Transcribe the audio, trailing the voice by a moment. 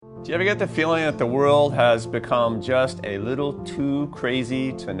Do you ever get the feeling that the world has become just a little too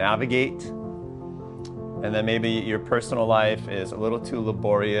crazy to navigate? And then maybe your personal life is a little too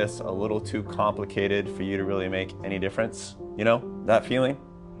laborious, a little too complicated for you to really make any difference? You know, that feeling?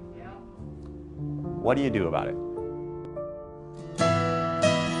 Yeah. What do you do about it?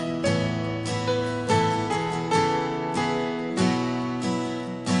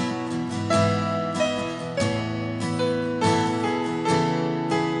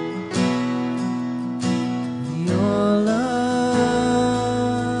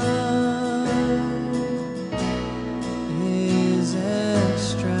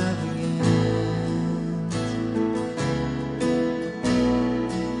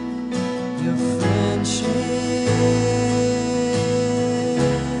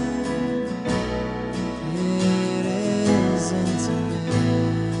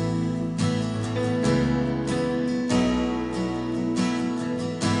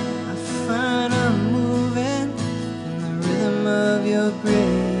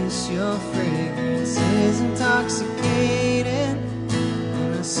 Your fragrance is intoxicating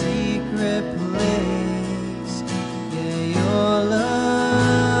in a secret place. Yeah, your love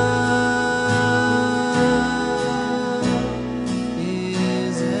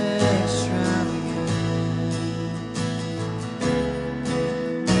is extravagant.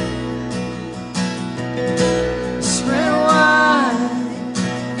 Spread wide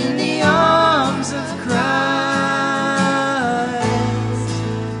in the arms of Christ.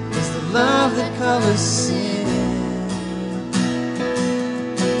 Love that covers sin.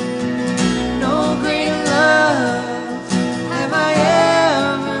 No greater love have I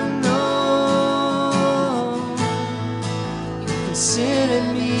ever known. You considered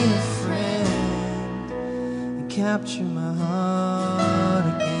me a friend and captured my heart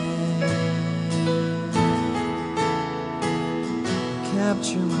again.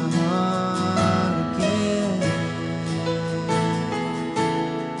 Capture my heart again.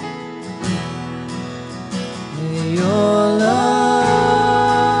 Your love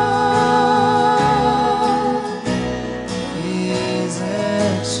is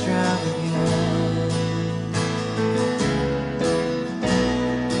extravagant.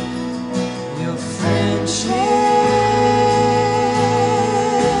 Your friendship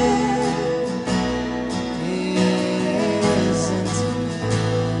is intimate.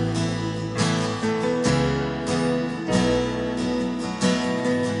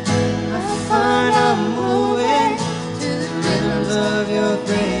 I find I'm moving of your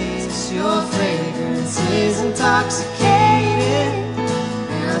grace. Your fragrance is intoxicating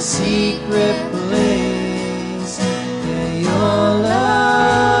in a secret place. Yeah, your love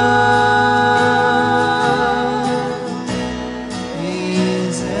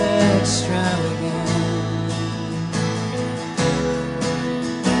is extravagant.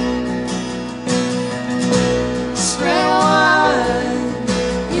 Spread wide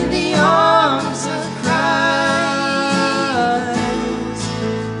in the arms of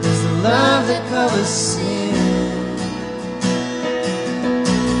love that covers sin.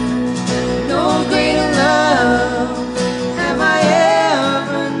 No greater love have I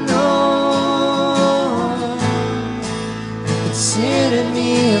ever known. Consider me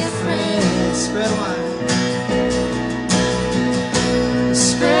a friend. Spread wide.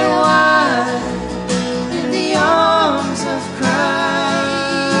 Spread wide in the arms of Christ.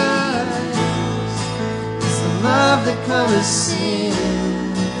 It's the love that covers sin.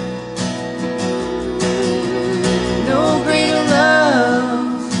 No greater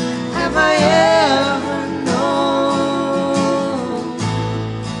love have I ever known.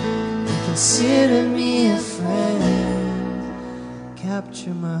 Consider me a friend.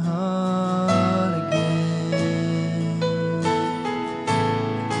 Capture my heart again.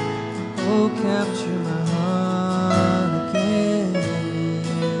 Oh, capture my heart again.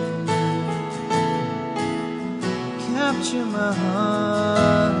 Capture my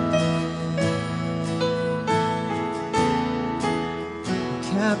heart.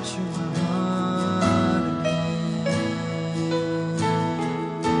 Capture my heart again.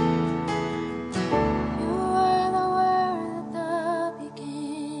 You were the word at the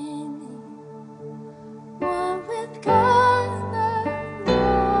beginning, one with God the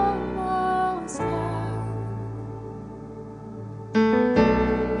Most High.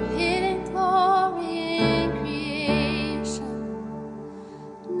 Hidden glory in creation,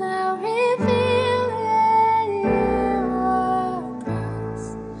 now revealed in you are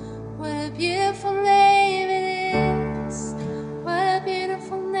Christ.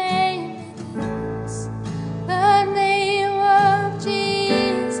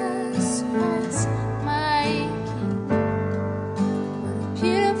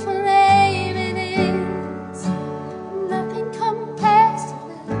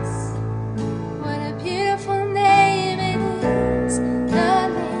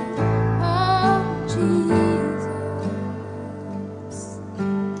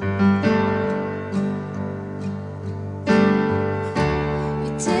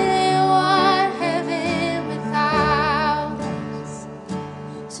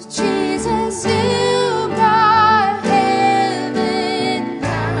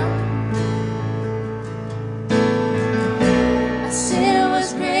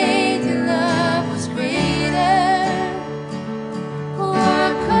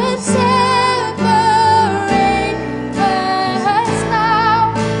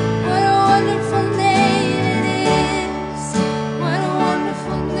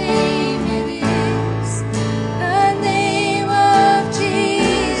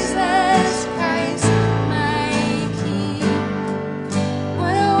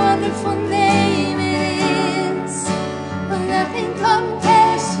 wonderful name it is. Well, nothing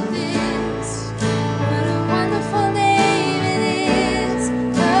compares to this. What a wonderful name it is.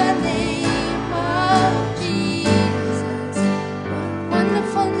 The name of Jesus. What a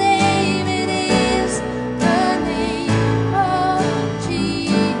wonderful name it is. The name of Jesus.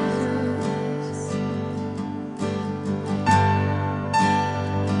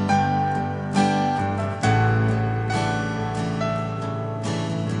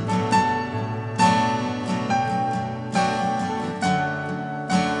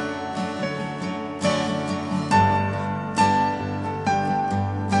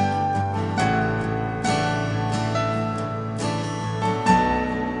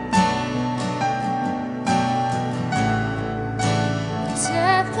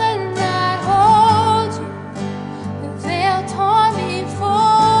 Death could not hold you, the veil tore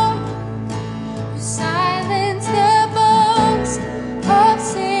before you. You silenced the boast of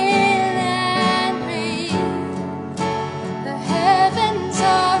sin and grave. The heavens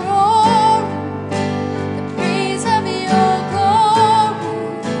are roaring, the praise of your glory.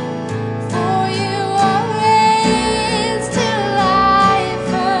 For you are raised to life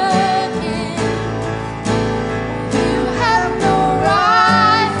again. You have no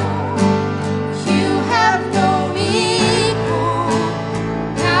rival, you have no equal.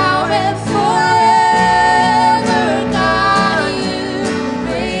 Now and forever, God, you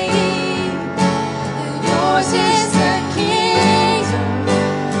reign. Yours is the kingdom,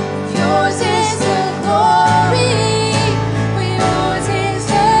 yours is the glory. Yours is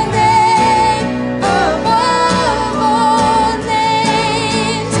the name above all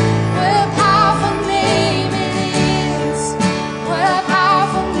names. What a powerful name it is. What a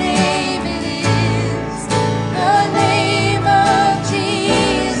powerful name it is. The name of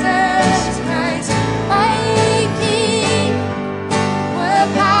Jesus Christ, my King. What a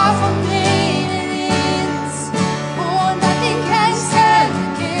powerful name it is. Oh, nothing can stand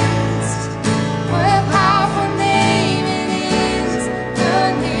against. What a powerful name it is. The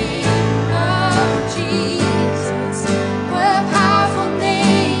name of Jesus. What a powerful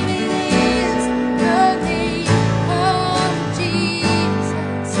name it is. The name of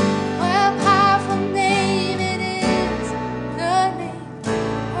Jesus. What a powerful name it is. The name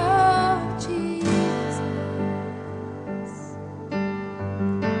of Jesus.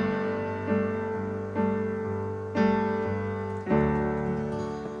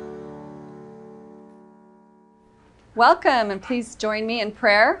 Welcome, and please join me in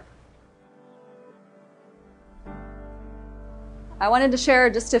prayer. I wanted to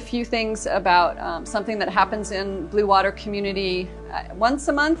share just a few things about something that happens in Blue Water Community. Once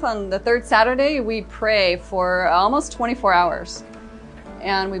a month on the third Saturday, we pray for almost 24 hours.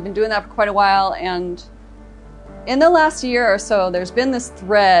 And we've been doing that for quite a while. And in the last year or so, there's been this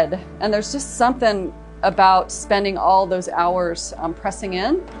thread, and there's just something about spending all those hours pressing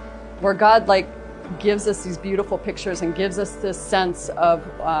in, where God gives us these beautiful pictures and gives us this sense of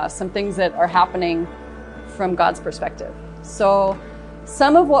some things that are happening from God's perspective. So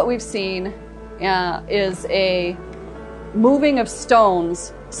some of what we've seen is a moving of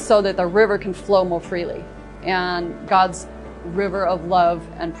stones so that the river can flow more freely, and God's river of love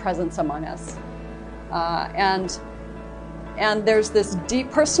and presence among us. And there's this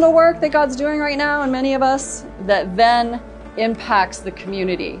deep personal work that God's doing right now in many of us that then impacts the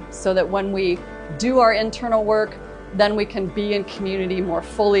community, so that when we do our internal work, then we can be in community more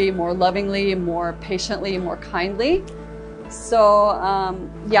fully, more lovingly, more patiently, more kindly. So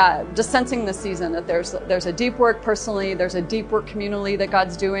just sensing this season that there's a deep work personally, there's a deep work communally that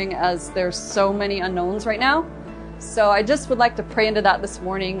God's doing, as there's so many unknowns right now. So I just would like to pray into that this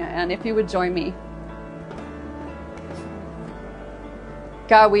morning, and if you would join me.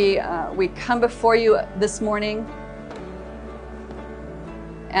 God, we come before you this morning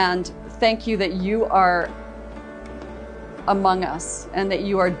and thank you that you are among us and that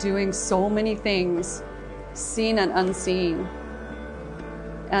you are doing so many things, seen and unseen,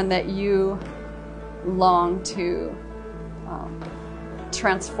 and that you long to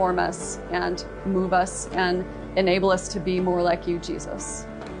transform us and move us and enable us to be more like you, Jesus.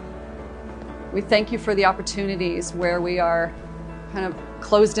 We thank you for the opportunities where we are kind of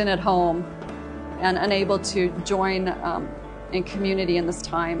closed in at home and unable to join in community in this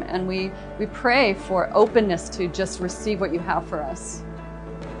time. And we pray for openness to just receive what you have for us.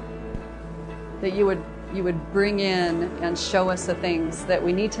 That you would bring in and show us the things that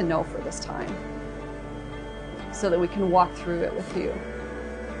we need to know for this time, so that we can walk through it with you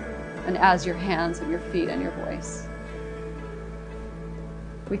and as your hands and your feet and your voice.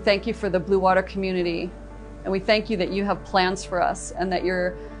 We thank you for the Blue Water community, and we thank you that you have plans for us and that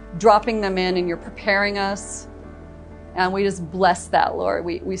you're dropping them in and you're preparing us. And we just bless that, Lord.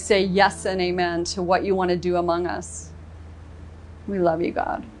 We say yes and amen to what you want to do among us. We love you,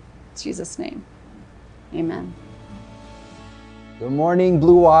 God. In Jesus' name, amen. Good morning,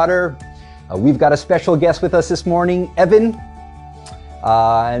 Blue Water. We've got a special guest with us this morning, Evan.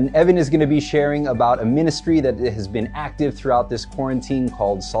 And Evan is going to be sharing about a ministry that has been active throughout this quarantine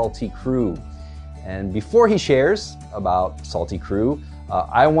called Salty Crew. And before he shares about Salty Crew,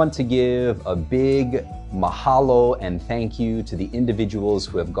 I want to give a big mahalo and thank you to the individuals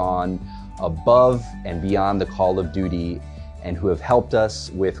who have gone above and beyond the call of duty and who have helped us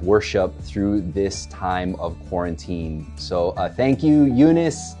with worship through this time of quarantine. So thank you,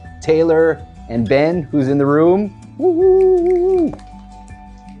 Eunice, Taylor, and Ben, who's in the room. Woo-hoo!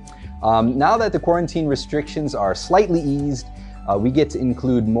 Now that the quarantine restrictions are slightly eased, we get to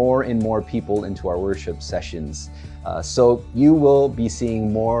include more and more people into our worship sessions. So you will be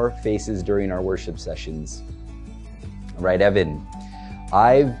seeing more faces during our worship sessions. Right, Evan?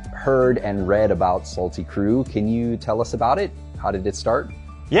 I've heard and read about Salty Crew. Can you tell us about it? How did it start?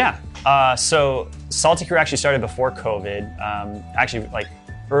 Yeah, so Salty Crew actually started before COVID, actually like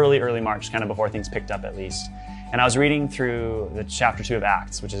early March, kind of before things picked up at least. And I was reading through the chapter 2 of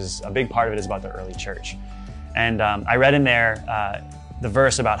Acts, which is a big part of it is about the early church. And I read in there the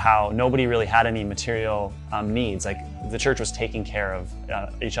verse about how nobody really had any material needs, like the church was taking care of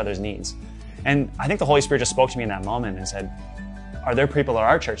each other's needs. And I think the Holy Spirit just spoke to me in that moment and said, are there people at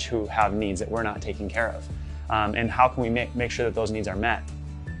our church who have needs that we're not taking care of? And how can we make sure that those needs are met?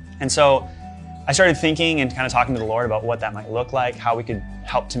 And so I started thinking and kind of talking to the Lord about what that might look like, how we could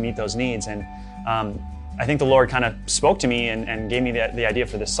help to meet those needs. And I think the Lord kind of spoke to me and gave me the idea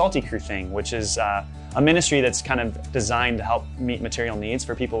for this Salty Crew thing, which is a ministry that's kind of designed to help meet material needs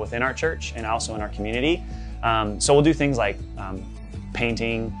for people within our church and also in our community. So we'll do things like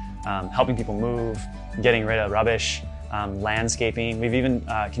painting, helping people move, getting rid of rubbish, landscaping. We've even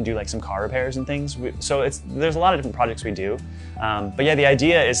can do like some car repairs and things. So there's a lot of different projects we do. But yeah, the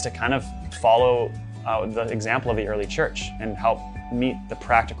idea is to kind of follow the example of the early church and help meet the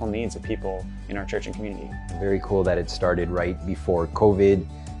practical needs of people in our church and community. Very cool that it started right before COVID.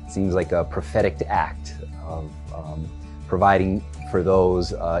 Seems like a prophetic act of providing for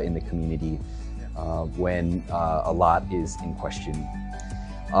those in the community when a lot is in question.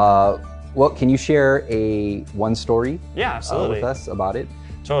 Well, can you share one story Yeah, absolutely. with us about it?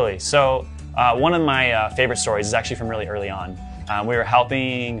 Totally. So one of my favorite stories is actually from really early on. We were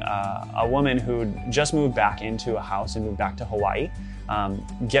helping a woman who'd just moved back into a house and moved back to Hawaii,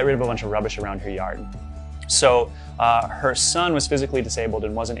 get rid of a bunch of rubbish around her yard. So her son was physically disabled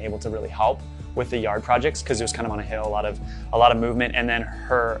and wasn't able to really help with the yard projects because it was kind of on a hill, a lot of movement. And then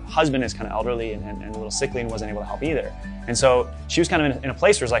her husband is kind of elderly and a little sickly and wasn't able to help either. And so she was kind of in a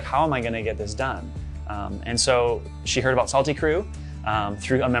place where it's like, how am I going to get this done? And so she heard about Salty Crew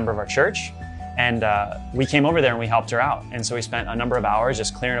through a member of our church. And we came over there and we helped her out. And so we spent a number of hours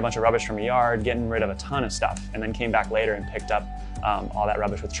just clearing a bunch of rubbish from her yard, getting rid of a ton of stuff, and then came back later and picked up all that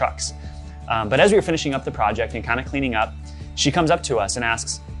rubbish with trucks. But as we were finishing up the project and kind of cleaning up, she comes up to us and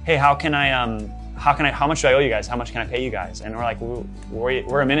asks, hey, how much do I owe you guys? How much can I pay you guys? And we're like,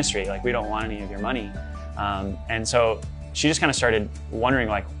 we're a ministry. Like, we don't want any of your money. And so she just kind of started wondering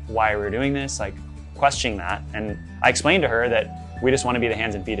like why we were doing this, like questioning that. And I explained to her that we just want to be the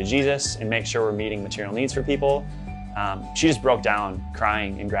hands and feet of Jesus and make sure we're meeting material needs for people. She just broke down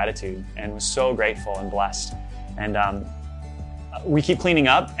crying in gratitude and was so grateful and blessed. And we keep cleaning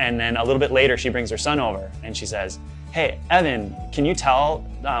up, and then a little bit later she brings her son over and she says, hey, Evan, can you tell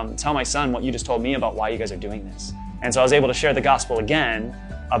my son what you just told me about why you guys are doing this? And so I was able to share the gospel again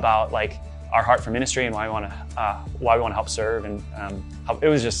about like our heart for ministry and why we want to help serve. And it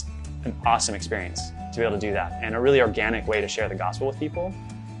was just an awesome experience to be able to do that, and a really organic way to share the gospel with people.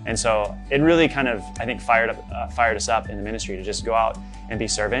 And so it really kind of, I think, fired us up in the ministry to just go out and be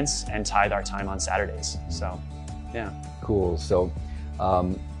servants and tithe our time on Saturdays. So, yeah. Cool. So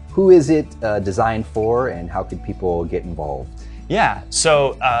who is it designed for, and how can people get involved? Yeah,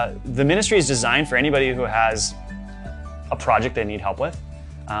 so the ministry is designed for anybody who has a project they need help with.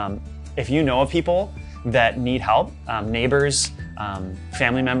 If you know of people that need help, neighbors,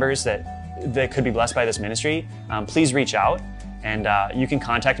 family members that could be blessed by this ministry, please reach out, and you can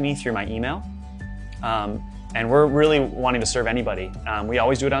contact me through my email. And we're really wanting to serve anybody. We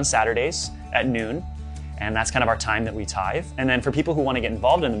always do it on Saturdays at noon, and that's kind of our time that we tithe. And then for people who want to get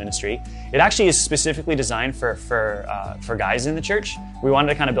involved in the ministry, it actually is specifically designed for guys in the church. We wanted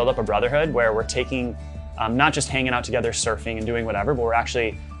to kind of build up a brotherhood where we're taking, not just hanging out together, surfing and doing whatever, but we're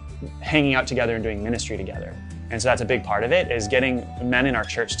actually hanging out together and doing ministry together. And so that's a big part of it, is getting men in our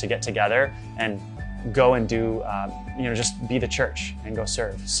church to get together and go and do, just be the church and go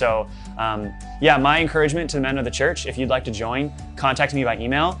serve. So my encouragement to the men of the church, if you'd like to join, contact me by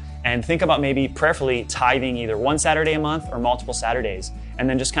email and think about maybe prayerfully tithing either one Saturday a month or multiple Saturdays, and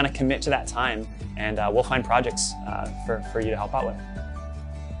then just kind of commit to that time, and we'll find projects for you to help out with.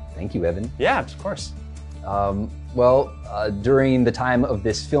 Thank you, Evan. Yeah, of course. During the time of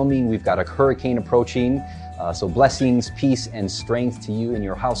this filming, we've got a hurricane approaching. So blessings, peace, and strength to you and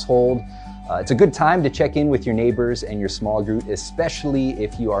your household. It's a good time to check in with your neighbors and your small group, especially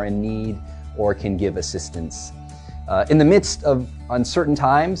if you are in need or can give assistance. In the midst of uncertain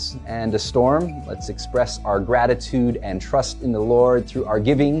times and a storm, let's express our gratitude and trust in the Lord through our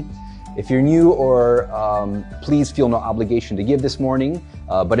giving. If you're new, please feel no obligation to give this morning.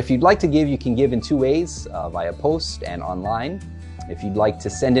 But if you'd like to give, you can give in two ways, via post and online. If you'd like to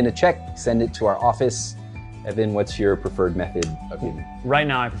send in a check, send it to our office. Evan, what's your preferred method of giving? Right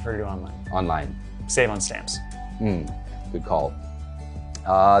now, I prefer to do online. Online. Save on stamps. Good call.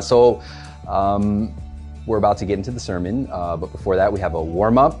 We're about to get into the sermon, but before that, we have a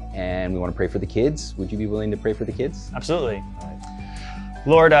warm-up, and we want to pray for the kids. Would you be willing to pray for the kids? Absolutely.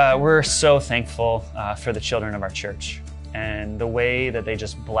 Lord, we're so thankful for the children of our church and the way that they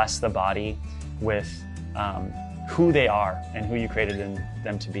just bless the body with who they are and who you created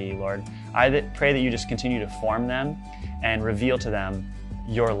them to be, Lord. I pray that you just continue to form them and reveal to them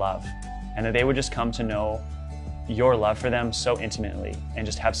your love, and that they would just come to know your love for them so intimately and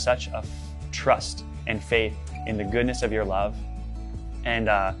just have such a trust and faith in the goodness of your love, and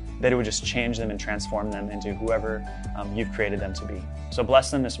that it would just change them and transform them into whoever you've created them to be. So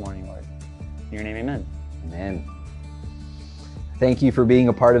bless them this morning, Lord. In your name, amen. Amen. Thank you for being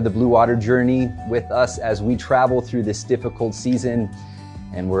a part of the Blue Water journey with us as we travel through this difficult season,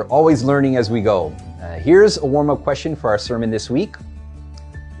 and we're always learning as we go. Here's a warm-up question for our sermon this week.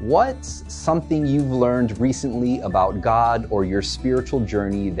 What's something you've learned recently about God or your spiritual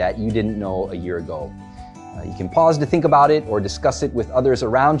journey that you didn't know a year ago? You can pause to think about it or discuss it with others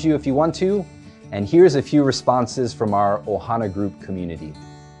around you if you want to. And here's a few responses from our Ohana Group community.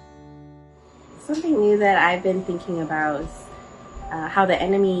 Something new that I've been thinking about is how the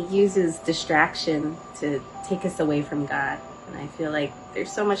enemy uses distraction to take us away from God. And I feel like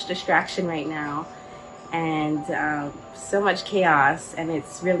there's so much distraction right now, and so much chaos, and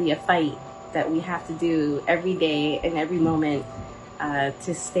it's really a fight that we have to do every day and every moment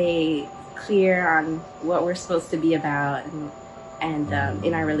to stay clear on what we're supposed to be about, and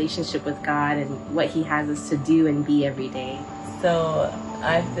in our relationship with God and what He has us to do and be every day. So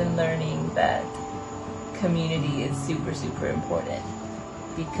I've been learning that community is super, super important,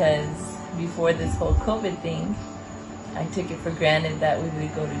 because before this whole COVID thing, I took it for granted that we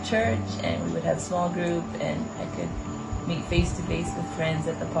would go to church and we would have small group and I could meet face to face with friends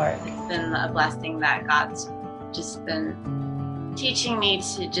at the park. It's been a blessing that God's just been teaching me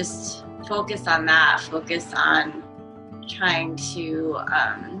to just focus on that, focus on trying to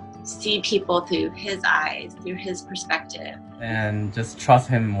see people through His eyes, through His perspective. And just trust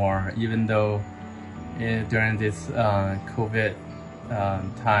Him more, even though during this COVID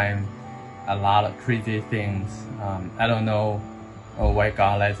time, a lot of crazy things. I don't know why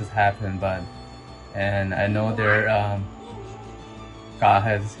God lets this happen, and I know God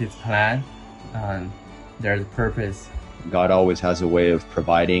has His plan, there's a purpose. God always has a way of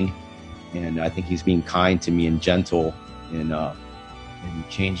providing, and I think He's being kind to me and gentle in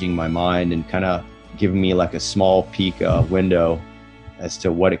changing my mind and kind of giving me like a small peek window as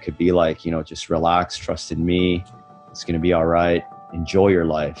to what it could be like. Just relax, trust in me. It's going to be all right. Enjoy your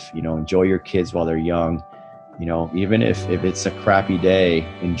life, enjoy your kids while they're young. Even if it's a crappy day,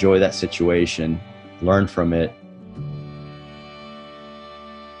 enjoy that situation, learn from it.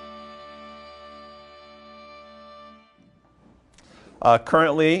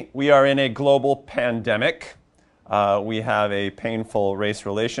 Currently, we are in a global pandemic. We have a painful race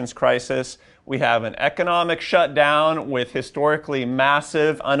relations crisis. We have an economic shutdown with historically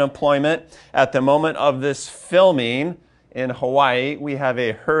massive unemployment. At the moment of this filming, in Hawaii, we have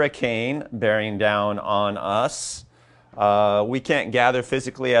a hurricane bearing down on us. We can't gather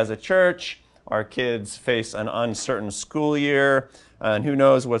physically as a church. Our kids face an uncertain school year. And who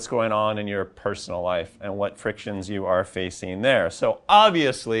knows what's going on in your personal life and what frictions you are facing there. So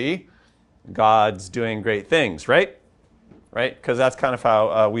obviously, God's doing great things, right? Right? Because that's kind of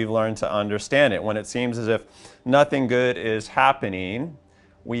how we've learned to understand it. When it seems as if nothing good is happening,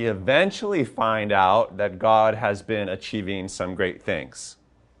 we eventually find out that God has been achieving some great things.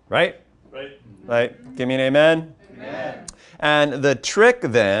 Right? Right? Give me an amen. Amen. And the trick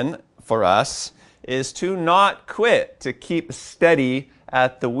then for us is to not quit, to keep steady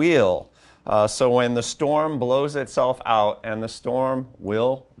at the wheel. So when the storm blows itself out, and the storm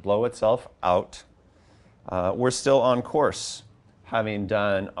will blow itself out, we're still on course, having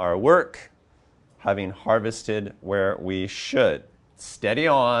done our work, having harvested where we should. Steady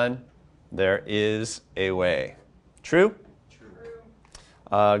on, there is a way. True?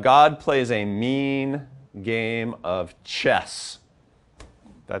 God plays a mean game of chess.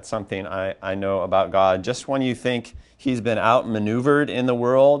 That's something I know about God. Just when you think he's been outmaneuvered in the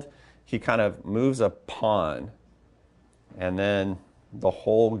world, he kind of moves a pawn, and then the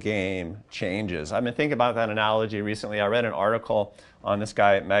whole game changes. I've been thinking about that analogy recently. I read an article on this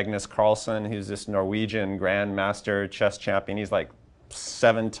guy, Magnus Carlsen, who's this Norwegian grandmaster chess champion. He's like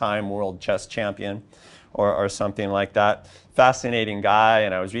 7-time world chess champion or something like that. Fascinating guy,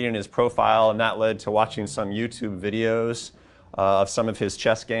 and I was reading his profile, and that led to watching some YouTube videos of some of his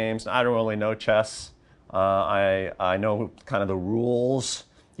chess games. I don't really know chess. I know kind of the rules.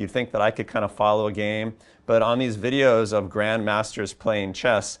 You'd think that I could kind of follow a game. But on these videos of grandmasters playing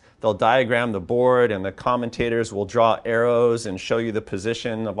chess, they'll diagram the board, and the commentators will draw arrows and show you the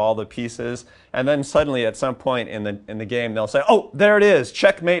position of all the pieces. And then suddenly at some point in the game, they'll say, oh, there it is,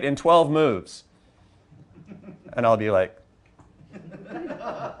 checkmate in 12 moves. And I'll be like,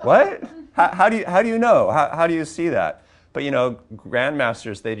 what? How do you know? How do you see that? But you know,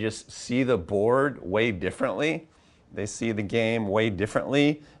 grandmasters, they just see the board way differently. They see the game way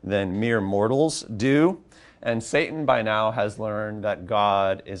differently than mere mortals do. And Satan by now has learned that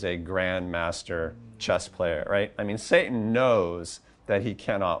God is a grandmaster chess player, right? I mean, Satan knows that he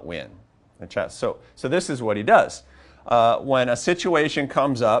cannot win in chess. So this is what he does. When a situation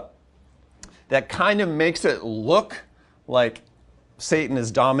comes up that kind of makes it look like Satan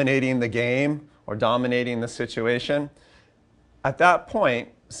is dominating the game or dominating the situation, at that point,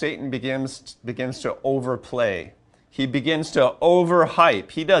 Satan begins to overplay. He begins to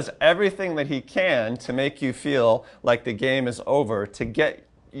overhype. He does everything that he can to make you feel like the game is over, to get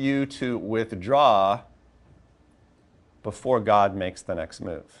you to withdraw before God makes the next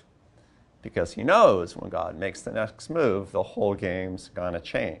move. Because he knows when God makes the next move, the whole game's going to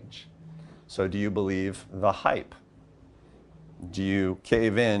change. So do you believe the hype? Do you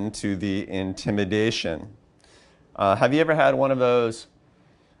cave in to the intimidation? Have you ever had one of those,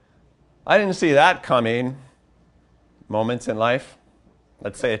 I didn't see that coming moments in life?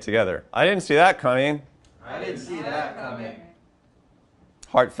 Let's say it together. I didn't see that coming. I didn't see that coming.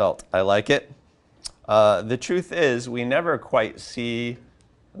 Heartfelt. I like it. The truth is, we never quite see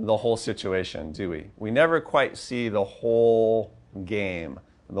the whole situation, do we? We never quite see the whole game,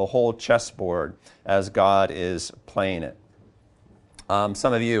 the whole chessboard as God is playing it.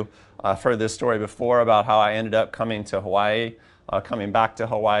 Some of you have heard this story before about how I ended up coming to Hawaii, coming back to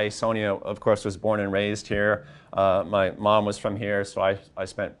Hawaii. Sonia, of course, was born and raised here. My mom was from here, so I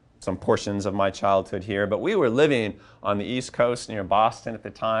spent some portions of my childhood here. But we were living on the East Coast near Boston at the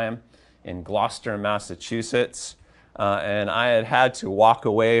time, in Gloucester, Massachusetts. And I had had to walk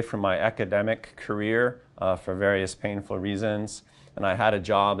away from my academic career for various painful reasons. And I had a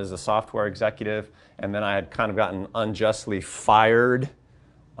job as a software executive, and then I had kind of gotten unjustly fired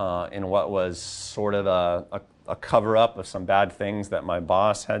in what was sort of a cover-up of some bad things that my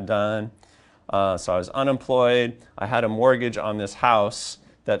boss had done. So I was unemployed. I had a mortgage on this house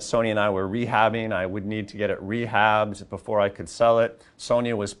that Sonia and I were rehabbing. I would need to get it rehabbed before I could sell it.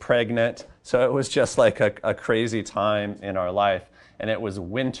 Sonia was pregnant, so it was just like a crazy time in our life. And it was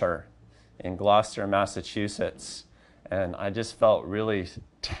winter in Gloucester, Massachusetts. And I just felt really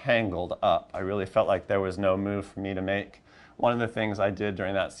tangled up. I really felt like there was no move for me to make. One of the things I did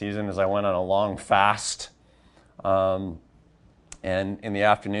during that season is I went on a long fast. And in the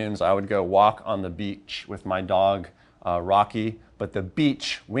afternoons, I would go walk on the beach with my dog, Rocky. But the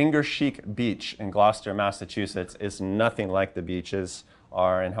beach, Wingershik Beach in Gloucester, Massachusetts, is nothing like the beaches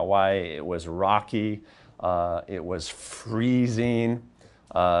are in Hawaii. It was rocky. It was freezing.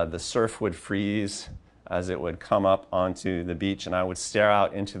 The surf would freeze as it would come up onto the beach, and I would stare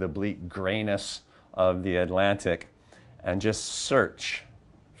out into the bleak grayness of the Atlantic and just search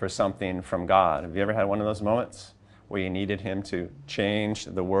for something from God. Have you ever had one of those moments where you needed him to change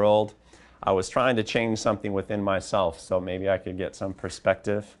the world? I was trying to change something within myself, so maybe I could get some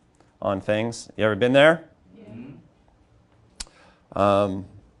perspective on things. You ever been there? Yeah.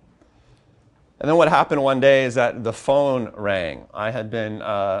 And then what happened one day is that the phone rang. I had been,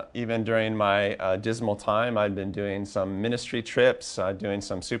 even during my dismal time, I'd been doing some ministry trips, doing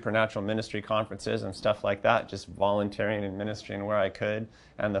some supernatural ministry conferences and stuff like that, just volunteering and ministering where I could.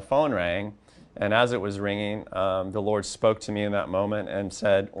 And the phone rang, and as it was ringing, the Lord spoke to me in that moment and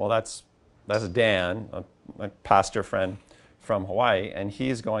said, well, that's That's Dan, my pastor friend from Hawaii, and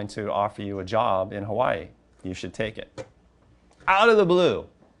he's going to offer you a job in Hawaii. You should take it. Out of the blue.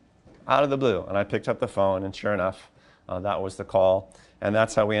 Out of the blue. And I picked up the phone, and sure enough, that was the call. And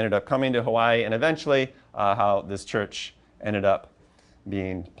that's how we ended up coming to Hawaii, and eventually how this church ended up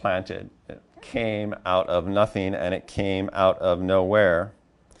being planted. It came out of nothing, and it came out of nowhere.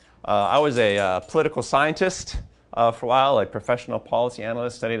 I was a political scientist for a while, a professional policy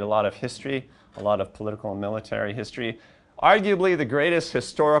analyst, studied a lot of history, a lot of political and military history. Arguably the greatest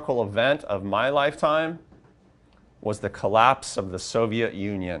historical event of my lifetime was the collapse of the Soviet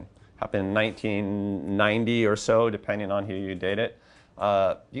Union. Happened in 1990 or so, depending on who you date it.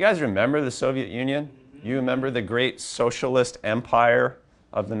 You guys remember the Soviet Union? You remember the great socialist empire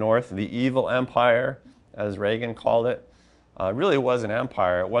of the North, the evil empire, as Reagan called it? Really was an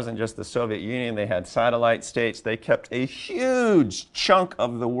empire. It wasn't just the Soviet Union. They had satellite states. They kept a huge chunk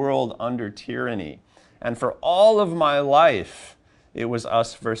of the world under tyranny. And for all of my life, it was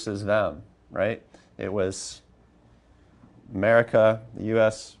us versus them, right? It was America, the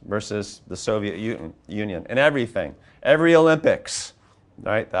U.S. versus the Soviet Union in everything. Every Olympics,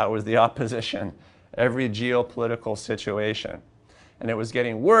 right? That was the opposition. Every geopolitical situation. And it was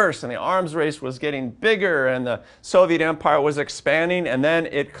getting worse, and the arms race was getting bigger, and the Soviet Empire was expanding, and then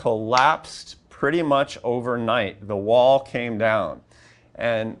it collapsed pretty much overnight. The wall came down.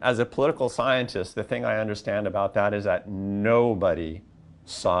 And as a political scientist, the thing I understand about that is that nobody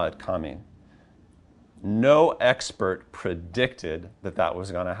saw it coming. No expert predicted that that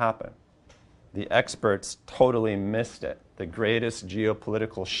was going to happen. The experts totally missed it. The greatest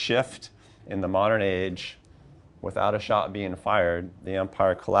geopolitical shift in the modern age, without a shot being fired, the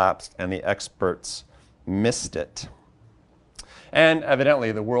empire collapsed and the experts missed it. And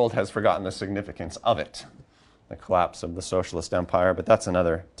evidently the world has forgotten the significance of it, the collapse of the socialist empire, but that's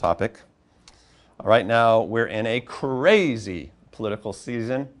another topic. Right now we're in a crazy political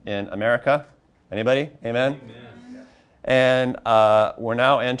season in America. Anybody? Amen? Amen. And we're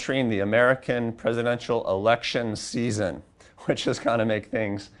now entering the American presidential election season, which is going to make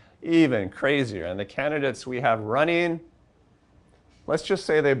things even crazier. And the candidates we have running, let's just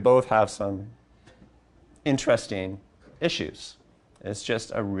say they both have some interesting issues. It's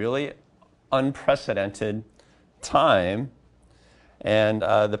just a really unprecedented time. And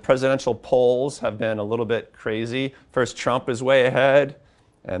the presidential polls have been a little bit crazy. First, Trump is way ahead,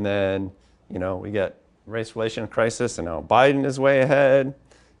 and then, you know, we get race relation crisis, and now Biden is way ahead.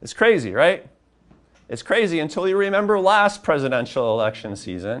 It's crazy, right? It's crazy until you remember last presidential election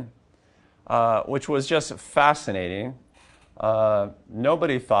season, which was just fascinating.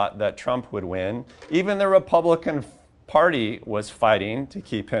 Nobody thought that Trump would win. Even the Republican Party was fighting to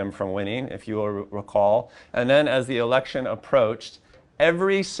keep him from winning, if you will recall. And then as the election approached,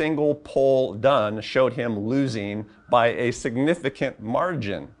 every single poll done showed him losing by a significant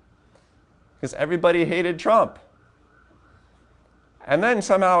margin because everybody hated Trump. And then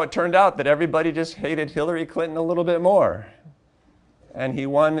somehow it turned out that everybody just hated Hillary Clinton a little bit more. And he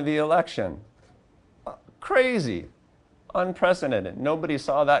won the election. Crazy. Unprecedented. Nobody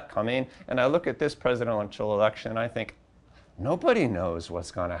saw that coming. And I look at this presidential election and I think, nobody knows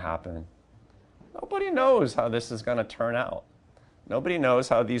what's going to happen. Nobody knows how this is going to turn out. Nobody knows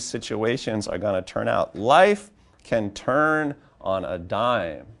how these situations are going to turn out. Life can turn on a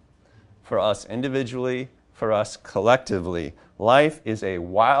dime for us individually, for us collectively. Life is a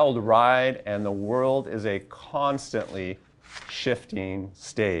wild ride, and the world is a constantly shifting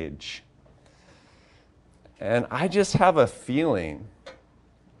stage. And I just have a feeling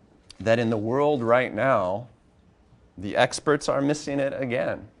that in the world right now, the experts are missing it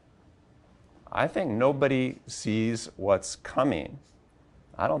again. I think nobody sees what's coming.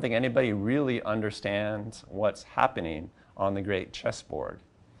 I don't think anybody really understands what's happening on the great chessboard.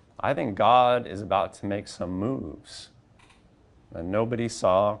 I think God is about to make some moves that nobody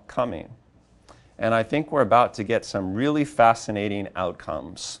saw coming. And I think we're about to get some really fascinating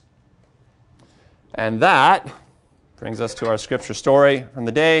outcomes. And that brings us to our scripture story from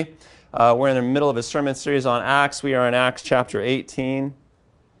the day. We're in the middle of a sermon series on Acts. We are in Acts chapter 18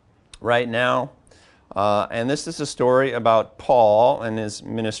 right now. And this is a story about Paul and his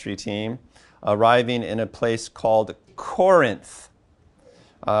ministry team arriving in a place called Corinth,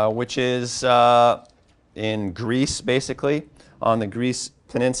 which is in Greece, basically, on the Greece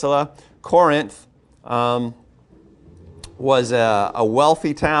peninsula. Corinth was a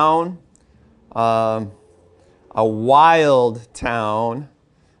wealthy town, a wild town.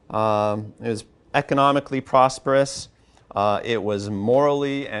 It was economically prosperous. It was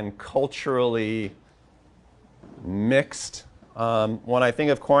morally and culturally mixed When I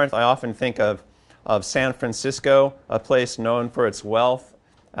think of Corinth, I often think of San Francisco, a place known for its wealth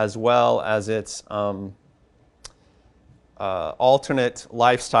as well as its alternate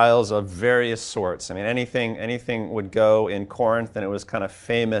lifestyles of various sorts. I mean, anything would go in Corinth, and it was kind of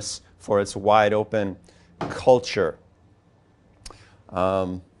famous for its wide open culture.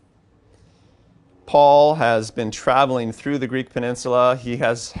 Paul has been traveling through the Greek peninsula. He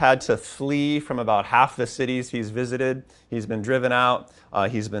has had to flee from about half the cities he's visited. He's been driven out.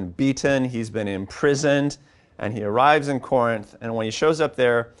 He's been beaten. He's been imprisoned. And he arrives in Corinth. And when he shows up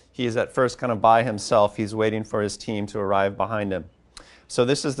there, he is at first kind of by himself. He's waiting for his team to arrive behind him. So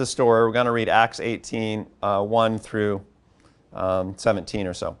this is the story. We're going to read Acts 18, 1 through 17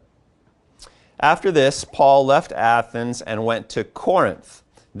 or so. After this, Paul left Athens and went to Corinth.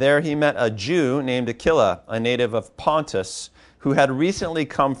 There he met a Jew named Aquila, a native of Pontus, who had recently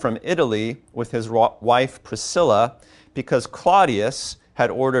come from Italy with his wife Priscilla, because Claudius had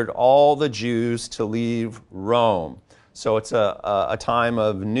ordered all the Jews to leave Rome. So it's a time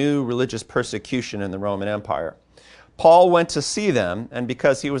of new religious persecution in the Roman Empire. Paul went to see them, and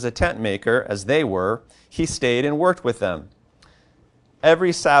because he was a tent maker, as they were, he stayed and worked with them.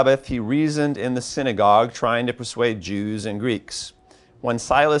 Every Sabbath he reasoned in the synagogue, trying to persuade Jews and Greeks. When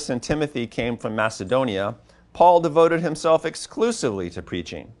Silas and Timothy came from Macedonia, Paul devoted himself exclusively to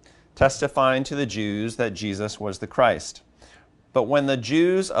preaching, testifying to the Jews that Jesus was the Christ. But when the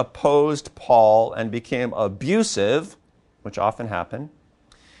Jews opposed Paul and became abusive, which often happened,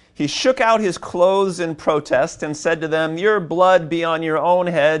 he shook out his clothes in protest and said to them, "Your blood be on your own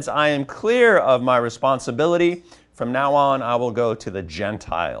heads. I am clear of my responsibility. From now on, I will go to the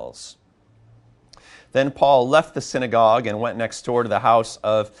Gentiles." Then Paul left the synagogue and went next door to the house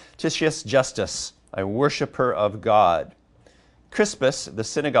of Titius Justus, a worshiper of God. Crispus, the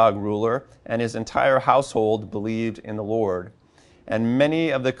synagogue ruler, and his entire household believed in the Lord, and many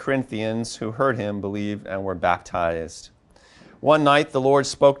of the Corinthians who heard him believed and were baptized. One night the Lord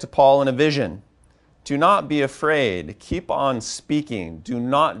spoke to Paul in a vision. "Do not be afraid. Keep on speaking. Do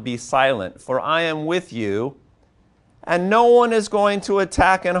not be silent, for I am with you, and no one is going to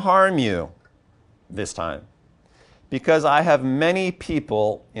attack and harm you this time, because I have many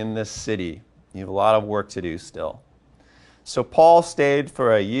people in this city." You have a lot of work to do still. So Paul stayed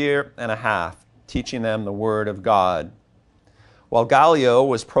for 1.5 years, teaching them the word of God. While Gallio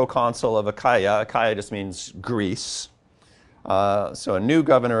was proconsul of Achaia, Achaia just means Greece, so a new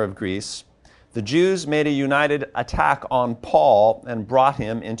governor of Greece, the Jews made a united attack on Paul and brought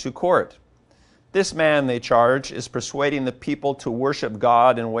him into court. "This man," they charge, "is persuading the people to worship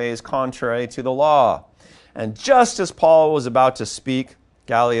God in ways contrary to the law." And just as Paul was about to speak,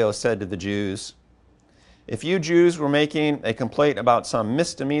 Gallio said to the Jews, "If you Jews were making a complaint about some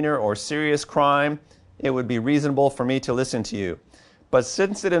misdemeanor or serious crime, it would be reasonable for me to listen to you. But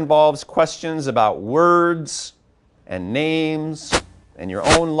since it involves questions about words and names and your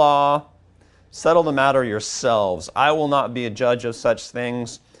own law, settle the matter yourselves. I will not be a judge of such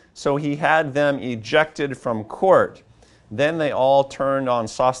things." So he had them ejected from court. Then they all turned on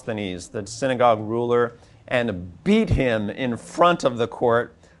Sosthenes, the synagogue ruler, and beat him in front of the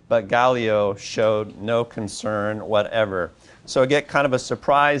court, but Gallio showed no concern whatever. So get kind of a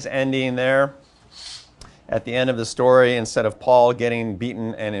surprise ending there. At the end of the story, instead of Paul getting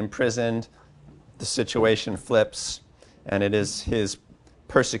beaten and imprisoned, the situation flips, and it is his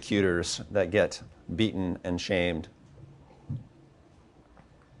persecutors that get beaten and shamed.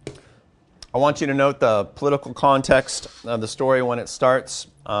 I want you to note the political context of the story when it starts.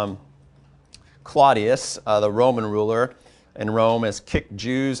 Claudius, the Roman ruler in Rome, has kicked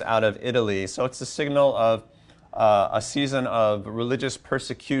Jews out of Italy. So it's a signal of a season of religious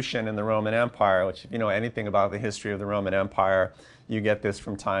persecution in the Roman Empire, which, if you know anything about the history of the Roman Empire, you get this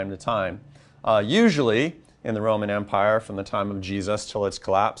from time to time. Usually in the Roman Empire, from the time of Jesus till its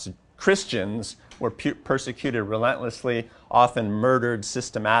collapse, Christians were persecuted relentlessly, often murdered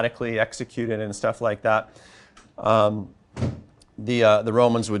systematically, executed and stuff like that. The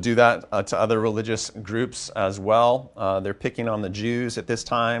Romans would do that to other religious groups as well. They're picking on the Jews at this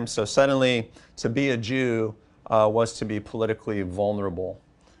time. So suddenly, to be a Jew was to be politically vulnerable,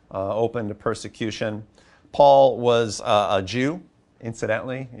 open to persecution. Paul was a Jew,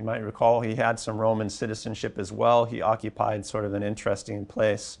 incidentally. You might recall he had some Roman citizenship as well. He occupied sort of an interesting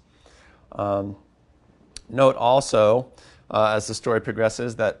place. Note also, as the story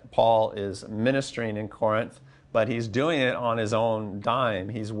progresses, that Paul is ministering in Corinth, but he's doing it on his own dime.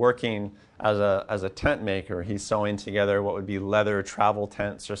 He's working as a tent maker. He's sewing together what would be leather travel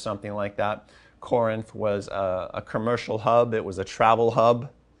tents or something like that. Corinth was a commercial hub. It was a travel hub,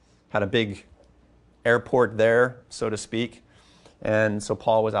 had a big airport there, so to speak. And so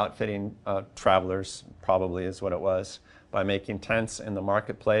Paul was outfitting travelers, probably is what it was, by making tents in the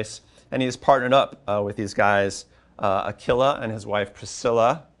marketplace. And he's partnered up with these guys, Aquila and his wife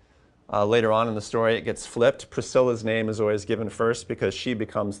Priscilla. Later on in the story, it gets flipped. Priscilla's name is always given first because she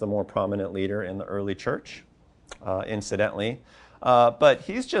becomes the more prominent leader in the early church, incidentally. But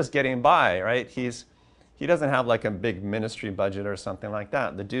he's just getting by, right? He doesn't have like a big ministry budget or something like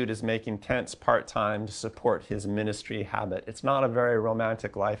that. The dude is making tents part-time to support his ministry habit. It's not a very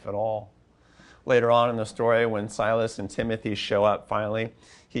romantic life at all. Later on in the story, when Silas and Timothy show up finally,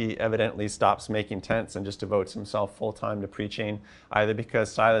 he evidently stops making tents and just devotes himself full-time to preaching, either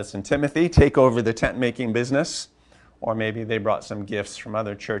because Silas and Timothy take over the tent-making business, or maybe they brought some gifts from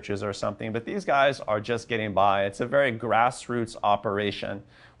other churches or something. But these guys are just getting by. It's a very grassroots operation,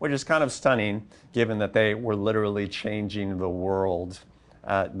 which is kind of stunning, given that they were literally changing the world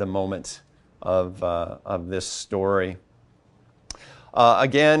at the moment of this story.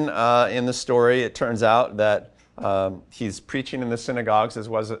 Again, in the story, it turns out that he's preaching in the synagogues, as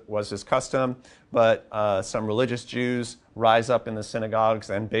was his custom, but some religious Jews rise up in the synagogues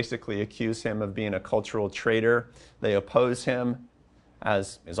and basically accuse him of being a cultural traitor. They oppose him,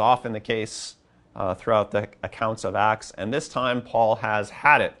 as is often the case throughout the accounts of Acts. And this time, Paul has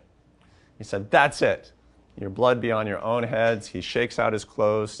had it. He said, "That's it. Your blood be on your own heads." He shakes out his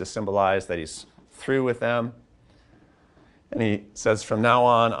clothes to symbolize that he's through with them. And he says, "From now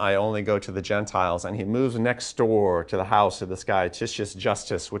on, I only go to the Gentiles." And he moves next door to the house of this guy, Titius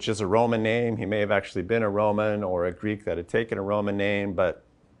Justus, which is a Roman name. He may have actually been a Roman or a Greek that had taken a Roman name, but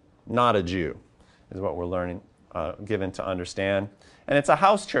not a Jew, is what we're learning, given to understand. And it's a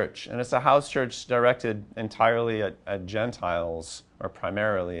house church, and it's a house church directed entirely at Gentiles, or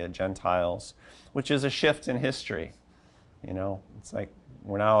primarily at Gentiles, which is a shift in history. You know, it's like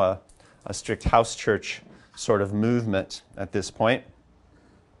we're now a strict house church sort of movement at this point.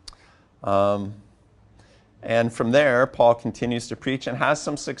 And from there, Paul continues to preach and has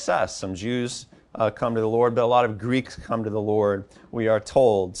some success. Some Jews come to the Lord, but a lot of Greeks come to the Lord, we are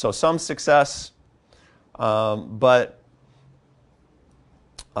told. So some success, but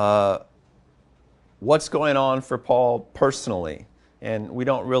what's going on for Paul personally? And we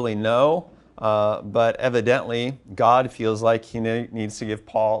don't really know, but evidently God feels like he needs to give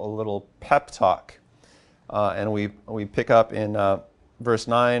Paul a little pep talk. And we pick up in verse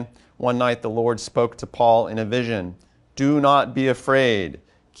 9. "One night the Lord spoke to Paul in a vision. 'Do not be afraid.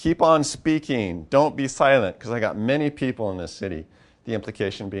 Keep on speaking. Don't be silent, because I got many people in this city.'" The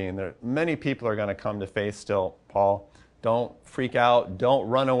implication being that many people are going to come to faith still, Paul. Don't freak out. Don't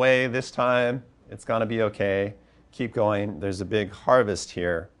run away this time. It's going to be okay. Keep going. There's a big harvest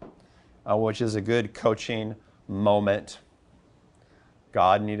here, which is a good coaching moment.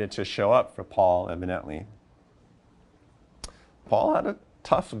 God needed to show up for Paul, evidently. Paul had a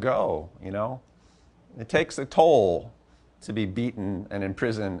tough go, you know. It takes a toll to be beaten and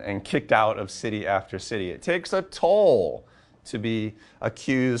imprisoned and kicked out of city after city. It takes a toll to be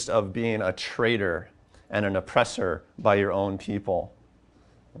accused of being a traitor and an oppressor by your own people.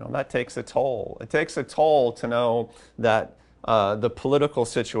 You know, that takes a toll. It takes a toll to know that the political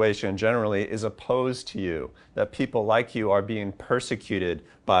situation generally is opposed to you, that people like you are being persecuted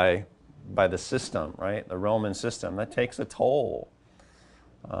by the system, right? The Roman system. That takes a toll.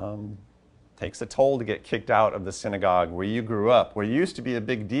 Takes a toll to get kicked out of the synagogue where you grew up, where you used to be a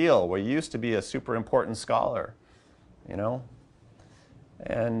big deal, where you used to be a super important scholar, you know?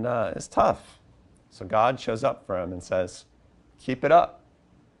 And it's tough. So God shows up for him and says, "Keep it up.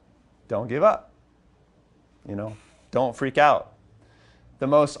 Don't give up. You know, don't freak out." The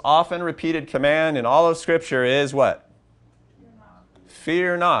most often repeated command in all of Scripture is what?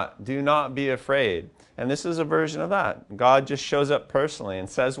 Fear not. Do not be afraid. And this is a version of that. God just shows up personally and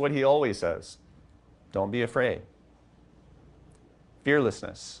says what he always says. Don't be afraid.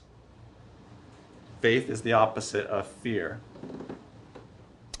 Fearlessness. Faith is the opposite of fear.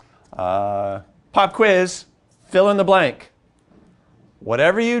 Pop quiz. Fill in the blank.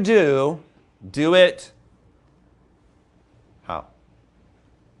 Whatever you do, do it. How?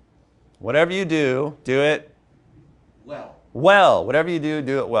 Whatever you do it well. Well. Whatever you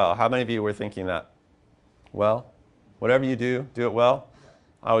do it well. How many of you were thinking that? Well, whatever you do it well.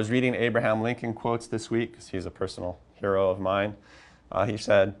 I was reading Abraham Lincoln quotes this week because he's a personal hero of mine. He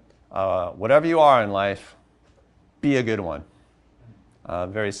said, "Whatever you are in life, be a good one."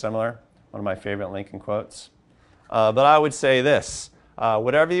 Very similar. One of my favorite Lincoln quotes. But I would say this.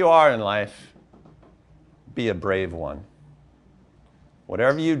 Whatever you are in life, be a brave one.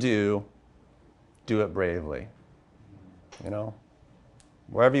 Whatever you do it bravely. You know,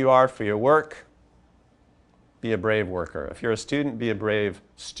 wherever you are for your work, be a brave worker. If you're a student, be a brave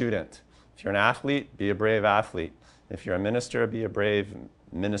student. If you're an athlete, be a brave athlete. If you're a minister, be a brave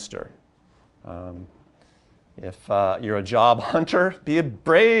minister. If you're a job hunter, be a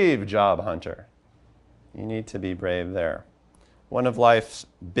brave job hunter. You need to be brave there. One of life's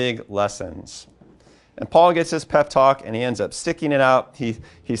big lessons. And Paul gets his pep talk, and he ends up sticking it out.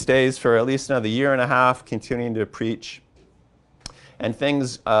 He stays for at least another year and a half, continuing to preach. And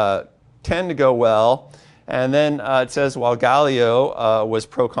things tend to go well. And then it says, while Gallio was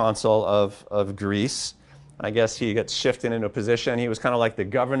proconsul of Greece, I guess he gets shifted into a position. He was kind of like the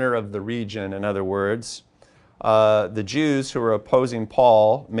governor of the region, in other words. The Jews who were opposing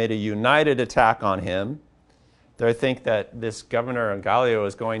Paul made a united attack on him. They think that this governor Gallio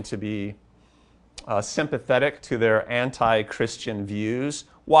is going to be sympathetic to their anti-Christian views.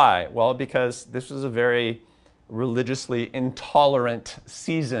 Why? Well, because this was a very religiously intolerant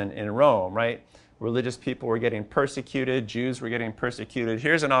season in Rome, right? Religious people were getting persecuted. Jews were getting persecuted.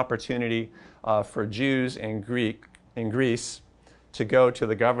 Here's an opportunity for Jews in Greece to go to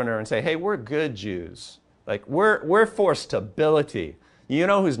the governor and say, hey, we're good Jews. Like, we're for stability. You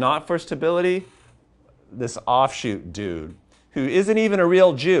know who's not for stability? This offshoot dude who isn't even a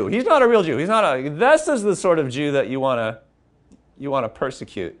real Jew. He's not a real Jew. This is the sort of Jew that you want to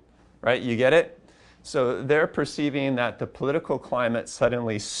persecute, right? You get it? So they're perceiving that the political climate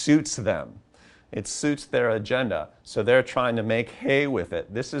suddenly suits them. It suits their agenda. So they're trying to make hay with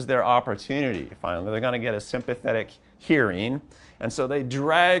it. This is their opportunity, finally. They're going to get a sympathetic hearing. And so they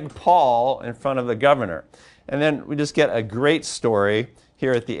drag Paul in front of the governor. And then we just get a great story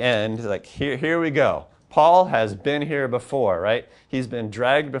here at the end. Like, here we go. Paul has been here before, right? He's been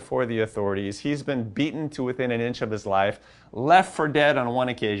dragged before the authorities. He's been beaten to within an inch of his life, left for dead on one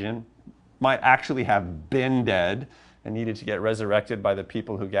occasion, might actually have been dead and needed to get resurrected by the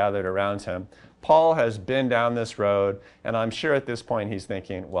people who gathered around him. Paul has been down this road, and I'm sure at this point he's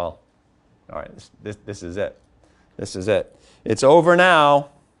thinking, well, all right, this is it. This is it. It's over now.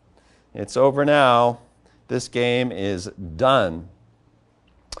 It's over now. This game is done.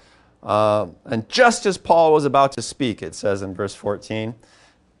 And just as Paul was about to speak, it says in verse 14,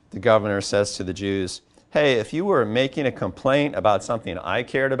 the governor says to the Jews, hey, if you were making a complaint about something I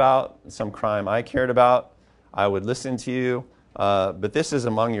cared about, some crime I cared about, I would listen to you. But this is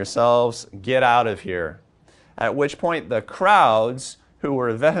among yourselves. Get out of here. At which point the crowds who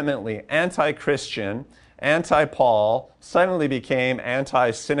were vehemently anti-Christian, anti-Paul, suddenly became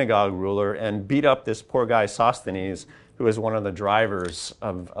anti-synagogue ruler and beat up this poor guy Sosthenes, who is one of the drivers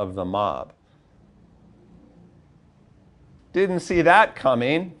of the mob. Didn't see that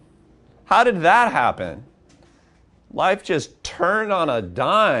coming. How did that happen? Life just turned on a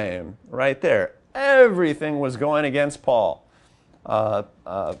dime right there. Everything was going against Paul,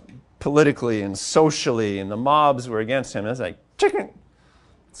 politically and socially, and the mobs were against him. It's like, chicken.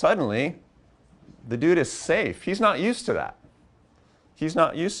 Suddenly, the dude is safe. He's not used to that. He's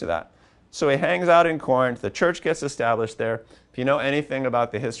not used to that. So he hangs out in Corinth. The church gets established there. If you know anything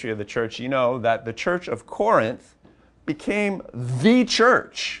about the history of the church, you know that the church of Corinth became the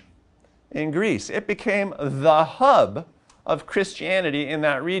church in Greece. It became the hub of Christianity in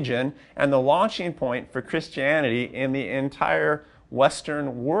that region and the launching point for Christianity in the entire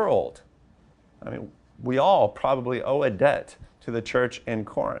Western world. I mean, we all probably owe a debt to the church in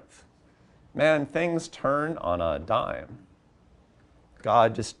Corinth. Man, things turned on a dime.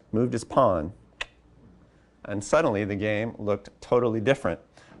 God just moved his pawn, and suddenly the game looked totally different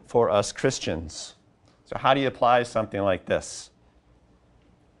for us Christians. So how do you apply something like this?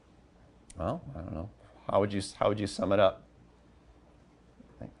 Well, I don't know. How would you sum it up?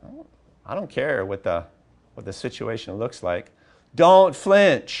 I don't care what the situation looks like. Don't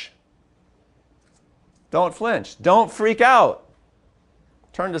flinch. Don't flinch. Don't freak out.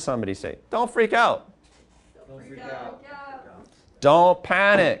 Turn to somebody, say, don't freak out. Don't freak out. Don't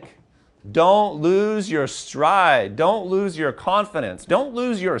panic. Don't lose your stride. Don't lose your confidence. Don't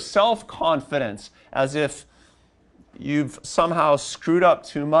lose your self-confidence as if you've somehow screwed up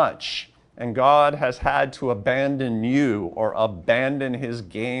too much and God has had to abandon you or abandon his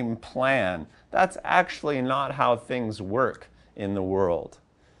game plan. That's actually not how things work in the world.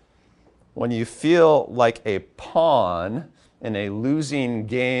 When you feel like a pawn in a losing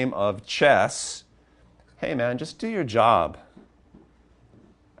game of chess, hey man, just do your job.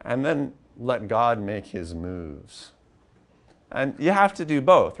 And then let God make his moves. And you have to do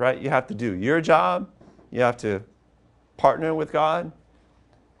both, right? You have to do your job. You have to partner with God.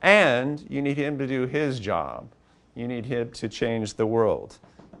 And you need him to do his job. You need him to change the world.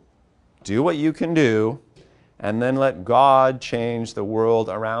 Do what you can do, and then let God change the world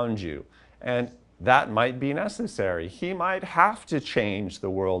around you. And that might be necessary. He might have to change the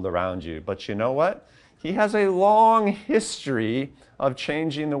world around you. But you know what? He has a long history of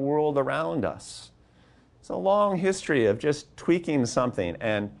changing the world around us. It's a long history of just tweaking something,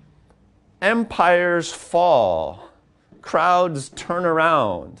 and empires fall, crowds turn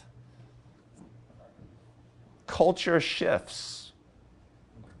around, culture shifts,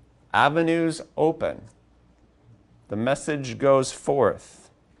 avenues open, the message goes forth,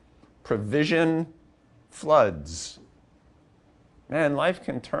 provision floods. Man, life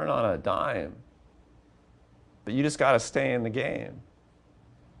can turn on a dime, but you just got to stay in the game.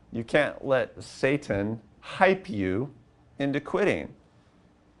 You can't let Satan hype you into quitting,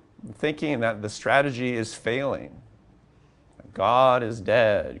 thinking that the strategy is failing. God is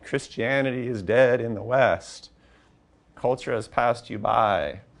dead. Christianity is dead in the West. Culture has passed you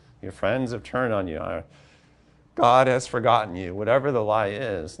by. Your friends have turned on you. God has forgotten you. Whatever the lie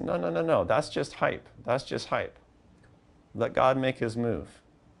is. No. That's just hype. That's just hype. Let God make his move.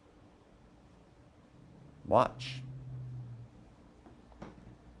 Watch.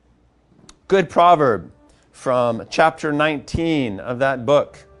 Good proverb from chapter 19 of that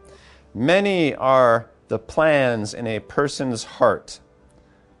book. Many are the plans in a person's heart,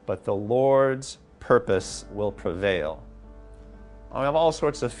 but the Lord's purpose will prevail. We have all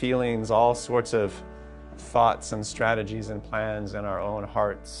sorts of feelings, all sorts of thoughts and strategies and plans in our own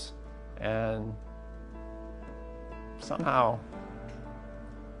hearts, and somehow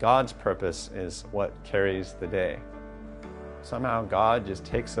God's purpose is what carries the day. Somehow God just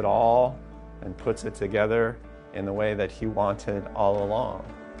takes it all and puts it together in the way that he wanted all along.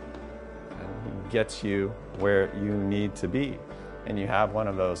 And he gets you where you need to be. And you have one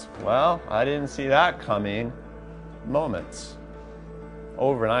of those, well, I didn't see that coming moments.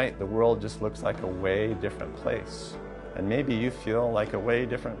 Overnight, the world just looks like a way different place. And maybe you feel like a way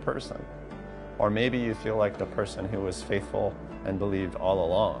different person. Or maybe you feel like the person who was faithful and believed all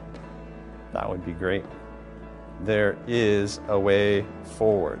along. That would be great. There is a way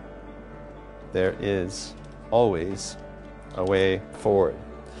forward. There is always a way forward.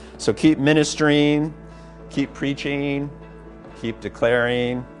 So keep ministering, keep preaching, keep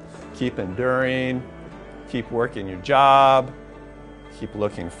declaring, keep enduring, keep working your job, keep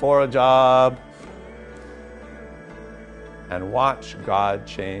looking for a job, and watch God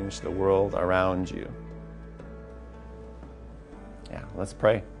change the world around you. Yeah, let's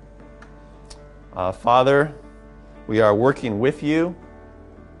pray. Father, we are working with you,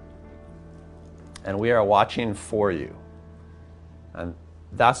 and we are watching for you. And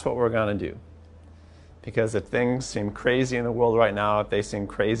that's what we're going to do. Because if things seem crazy in the world right now, if they seem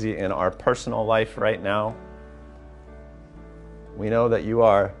crazy in our personal life right now, we know that you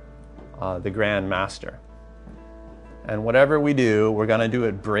are the Grand Master. And whatever we do, we're going to do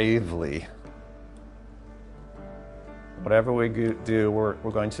it bravely. Whatever we do, we're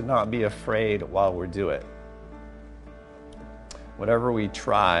going to not be afraid while we do it. Whatever we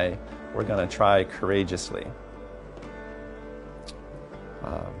try, we're going to try courageously.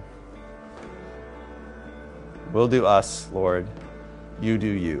 We'll do us, Lord. You do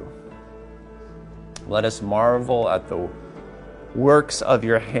you. Let us marvel at the works of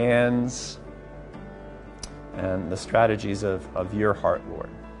your hands and the strategies of your heart, Lord.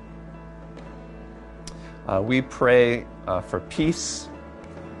 We pray for peace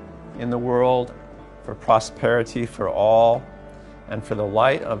in the world, for prosperity for all, and for the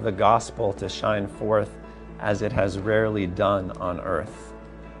light of the gospel to shine forth as it has rarely done on earth.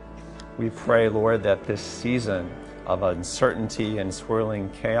 We pray, Lord, that this season of uncertainty and swirling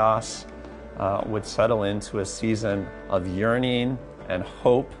chaos would settle into a season of yearning and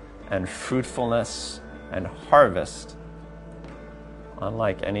hope and fruitfulness and harvest,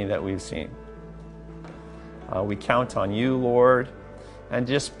 unlike any that we've seen. We count on you, Lord, and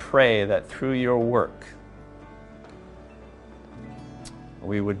just pray that through your work,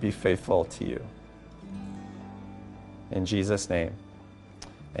 we would be faithful to you. In Jesus' name,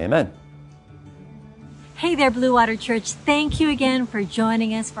 amen. Hey there, Blue Water Church. Thank you again for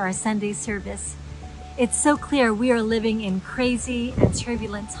joining us for our Sunday service. It's so clear we are living in crazy and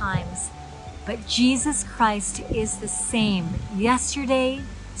turbulent times, but Jesus Christ is the same yesterday,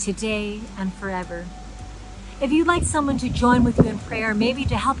 today, and forever. If you'd like someone to join with you in prayer, maybe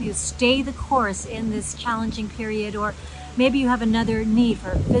to help you stay the course in this challenging period, or maybe you have another need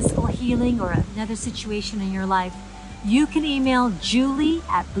for physical healing or another situation in your life, you can email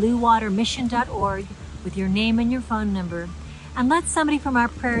julie@bluewatermission.org with your name and your phone number, and let somebody from our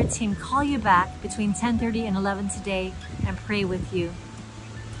prayer team call you back between 10:30 and 11 today and pray with you.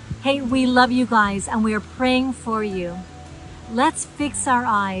 Hey, we love you guys and we are praying for you. Let's fix our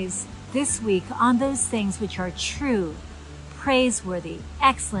eyes this week on those things which are true, praiseworthy,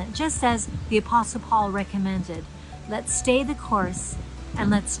 excellent, just as the Apostle Paul recommended. Let's stay the course and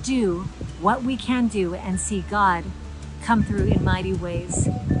let's do what we can do and see God come through in mighty ways.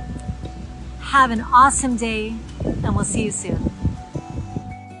 Have an awesome day, and we'll see you soon.